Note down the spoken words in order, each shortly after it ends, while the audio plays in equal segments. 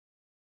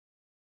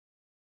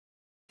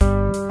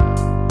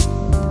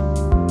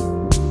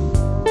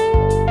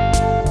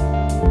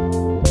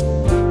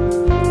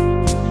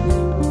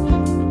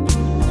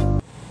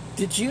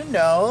Did you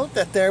know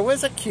that there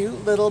was a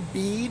cute little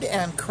bead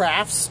and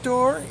craft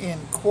store in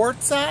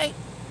Quartzsite?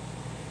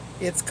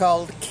 It's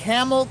called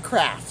Camel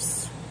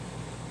Crafts.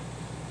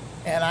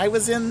 And I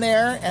was in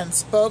there and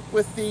spoke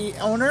with the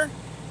owner.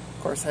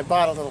 Of course, I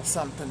bought a little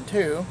something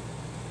too.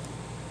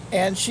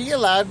 And she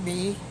allowed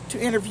me to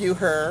interview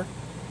her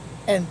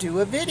and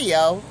do a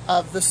video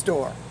of the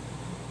store.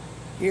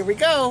 Here we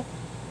go,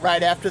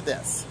 right after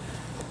this.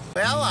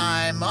 Well,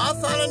 I'm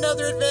off on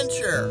another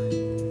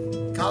adventure,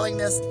 calling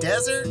this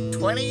Desert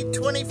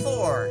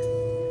 2024.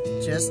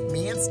 Just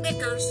me and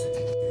Snickers.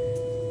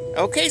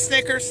 Okay,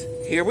 Snickers,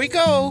 here we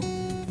go.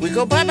 We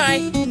go bye-bye.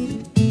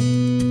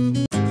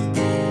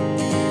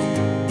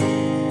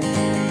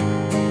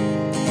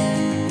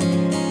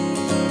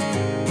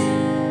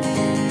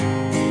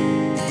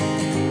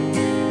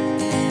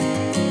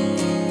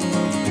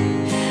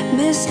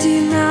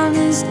 Misty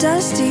mountains,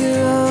 dusty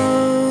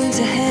roads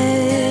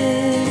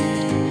ahead,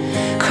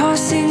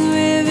 crossing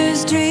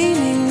rivers,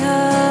 dreaming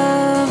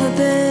of a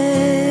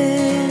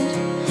bed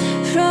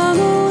from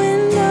a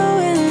window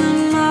in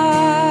the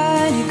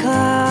mighty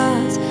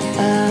clouds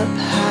up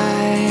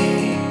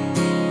high.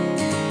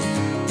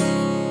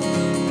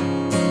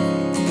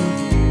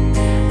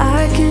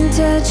 I can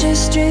touch a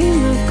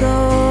stream of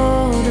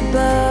gold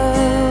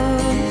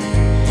above,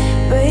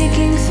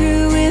 breaking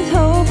through with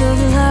hope of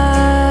light.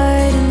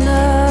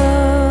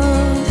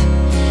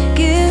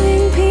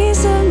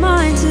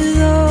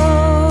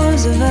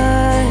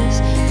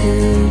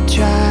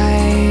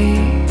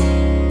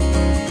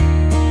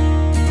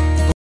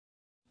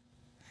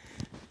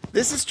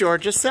 This is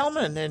Georgia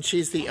Selman, and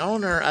she's the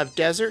owner of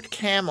Desert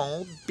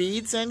Camel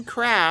Beads and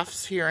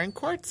Crafts here in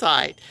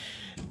Quartzsite.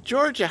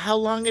 Georgia, how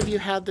long have you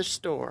had the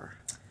store?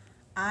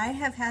 I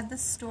have had the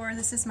store.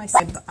 This is my.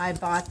 I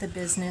bought the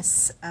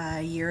business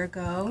a year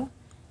ago.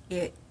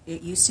 It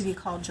used to be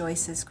called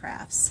Joyce's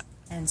Crafts,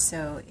 and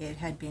so it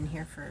had been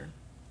here for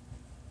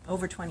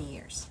over 20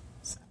 years.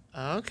 So.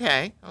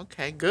 Okay,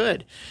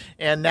 good.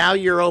 And now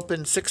you're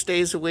open 6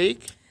 days a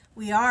week?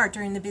 We are.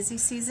 During the busy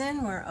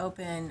season, we're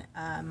open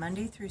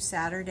Monday through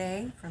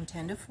Saturday from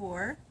 10 to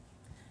 4.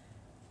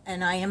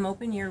 And I am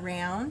open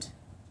year-round.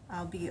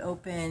 I'll be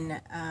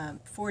open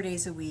 4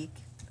 days a week.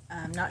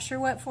 I'm not sure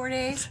what 4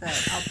 days,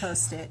 but I'll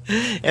post it.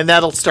 And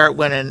that'll start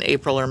when, in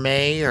April or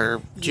May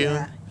or June?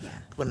 Yeah.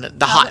 When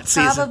the hot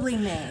season. Probably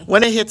May.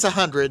 When it hits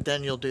 100,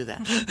 then you'll do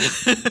that.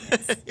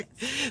 Yes.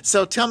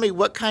 So tell me,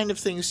 what kind of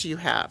things do you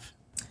have?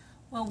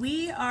 Well,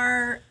 we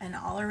are an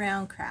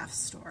all-around craft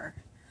store.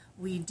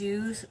 We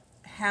do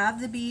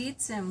have the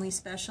beads, and we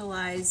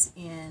specialize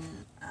in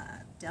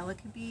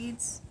delicate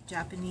beads,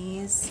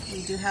 Japanese.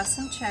 We do have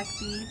some check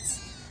beads.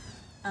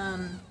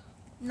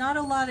 Not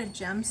a lot of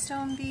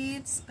gemstone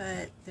beads,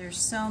 but there's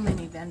so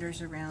many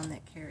vendors around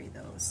that carry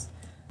those.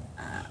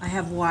 I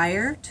have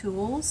wire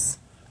tools,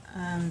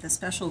 the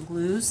special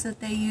glues that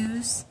they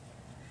use.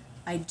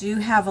 I do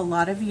have a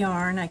lot of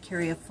yarn. I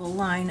carry a full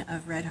line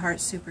of Red Heart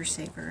Super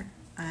Saver,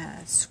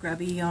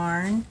 scrubby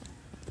yarn,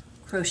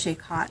 crochet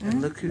cotton,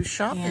 and look who's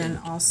shopping. And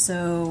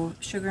also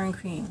sugar and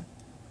cream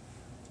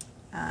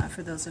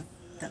for those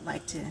that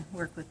like to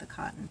work with the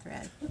cotton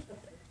thread.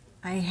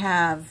 I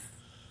have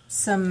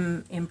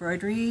some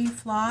embroidery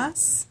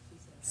floss,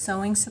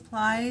 sewing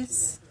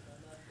supplies,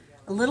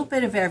 a little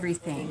bit of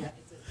everything.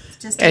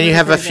 And you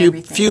have a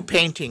few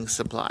painting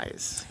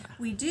supplies.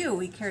 We do.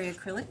 We carry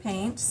acrylic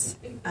paints,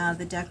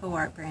 the Deco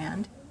Art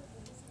brand.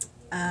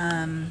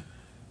 I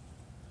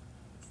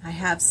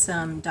have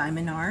some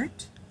diamond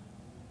art.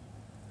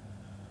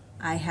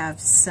 I have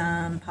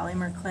some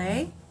polymer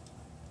clay,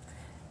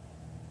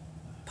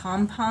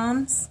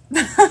 pom-poms,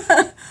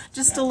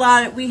 just a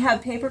lot. We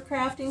have paper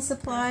crafting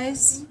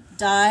supplies,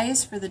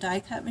 dies for the die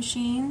cut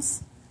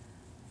machines,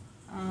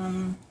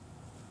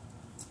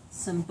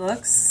 some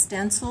books,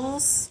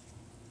 stencils.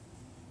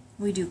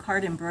 We do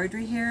card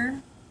embroidery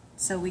here,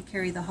 so we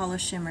carry the hollow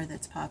shimmer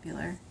that's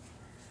popular.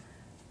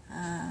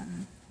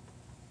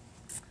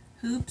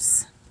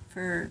 Hoops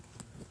for,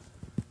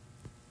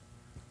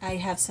 I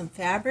have some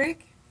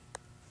fabric.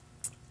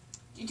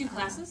 Do you do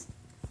classes?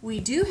 We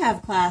do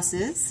have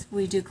classes.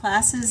 We do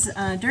classes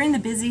during the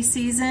busy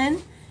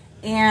season,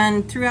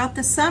 and throughout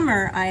the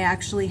summer I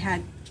actually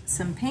had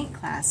some paint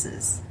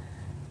classes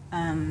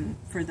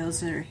for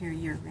those that are here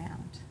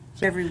year-round.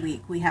 Every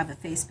week we have a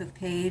Facebook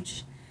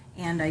page,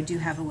 and I do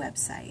have a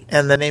website.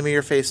 And the name of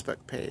your Facebook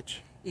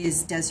page?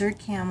 Is Desert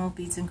Camel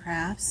Beads and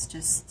Crafts.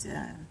 Just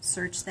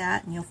search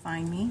that and you'll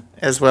find me.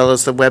 As well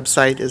as the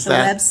website, is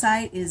that? The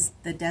website is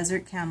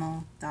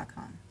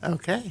thedesertcamel.com.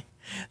 Okay.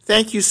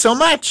 Thank you so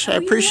much. I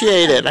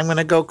appreciate it. I'm going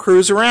to go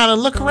cruise around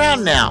and look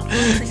around now.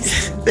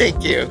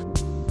 Thank you.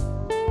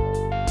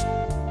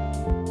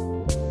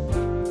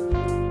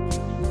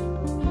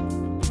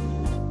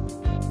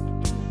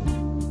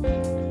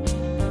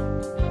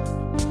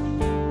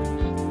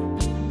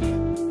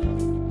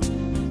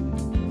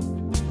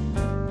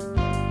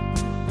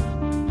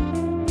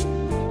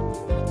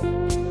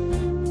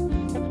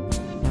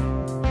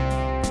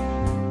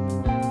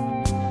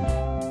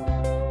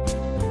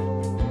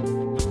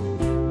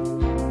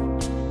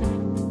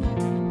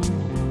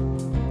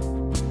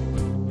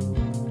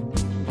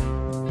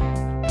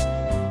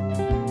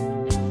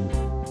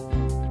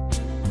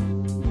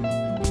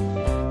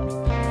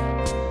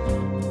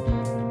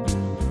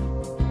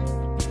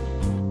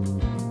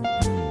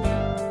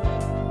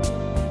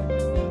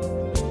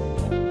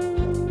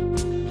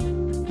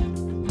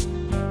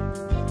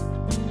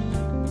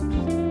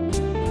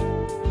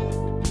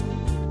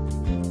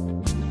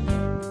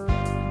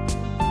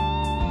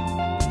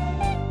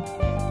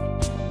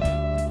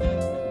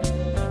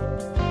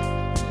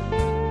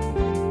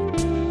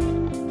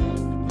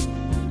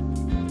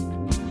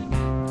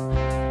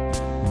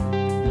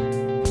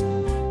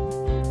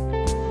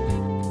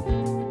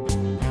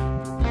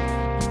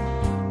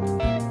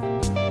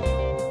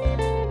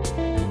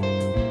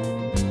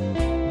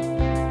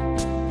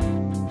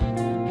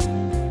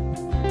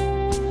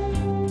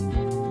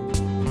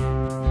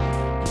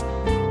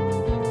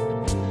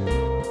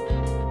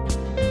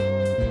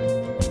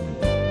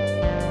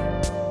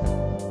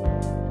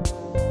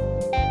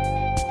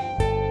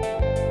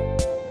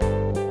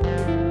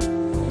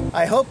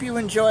 I hope you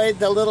enjoyed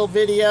the little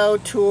video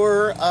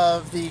tour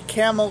of the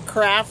Camel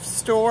craft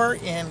store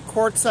in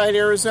Quartzsite,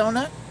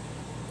 Arizona.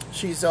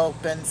 She's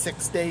open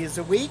 6 days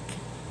a week,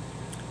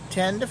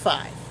 10 to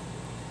 5.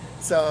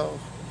 So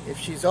if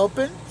she's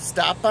open,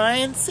 stop by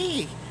and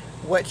see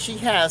what she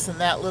has in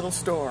that little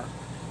store.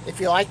 If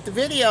you liked the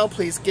video,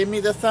 please give me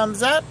the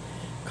thumbs up,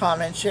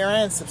 comment, share,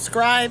 and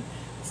subscribe.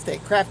 Stay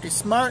crafty,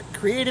 smart,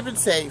 creative, and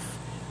safe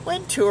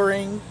when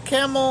touring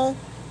Camel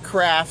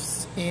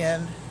crafts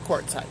in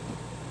Quartzsite.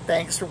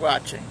 Thanks for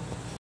watching.